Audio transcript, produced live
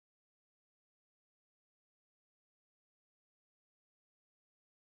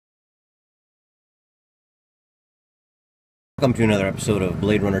Welcome to another episode of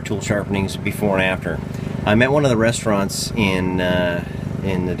Bladerunner Tool Sharpening's Before and After. I'm at one of the restaurants in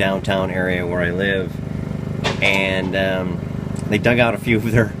the downtown area where I live, and they dug out a few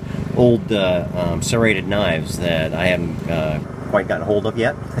of their old serrated knives that I haven't quite gotten hold of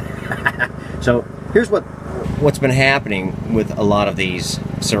yet. So here's what's been happening with a lot of these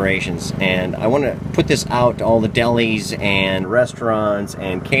serrations, and I want to put this out to all the delis and restaurants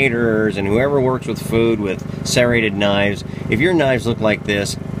and caterers and whoever works with food with serrated knives. If your knives look like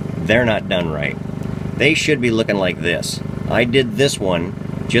this, they're not done right. They should be looking like this. I did this one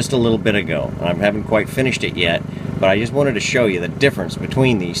just a little bit ago. I haven't quite finished it yet, but I just wanted to show you the difference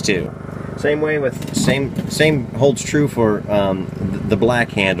between these two. Same way with same holds true for the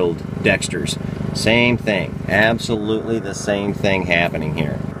black-handled Dexters. Same thing, absolutely the same thing happening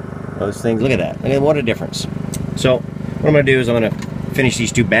here. Those things, look at that. Look at what a difference. So what I'm going to do is I'm going to finish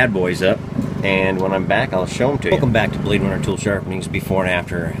these two bad boys up, and when I'm back, I'll show them to you. Welcome back to Bladerunner Tool Sharpening's Before and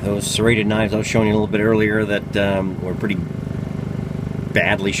After. Those serrated knives I was showing you a little bit earlier that were pretty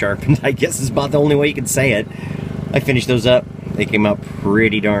badly sharpened, I guess is about the only way you can say it. I finished those up. They came out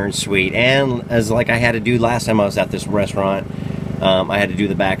pretty darn sweet, and as like I had to do last time I was at this restaurant, I had to do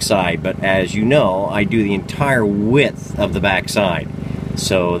the back side, but as you know, I do the entire width of the back side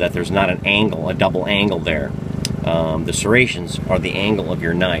so that there's not an angle, a double angle there. The serrations are the angle of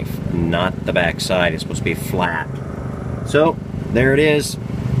your knife, not the back side. It's supposed to be flat. So there it is.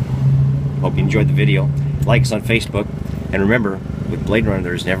 Hope you enjoyed the video. Like us on Facebook, and remember, with Bladerunner,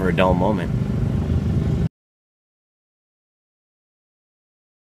 there's never a dull moment.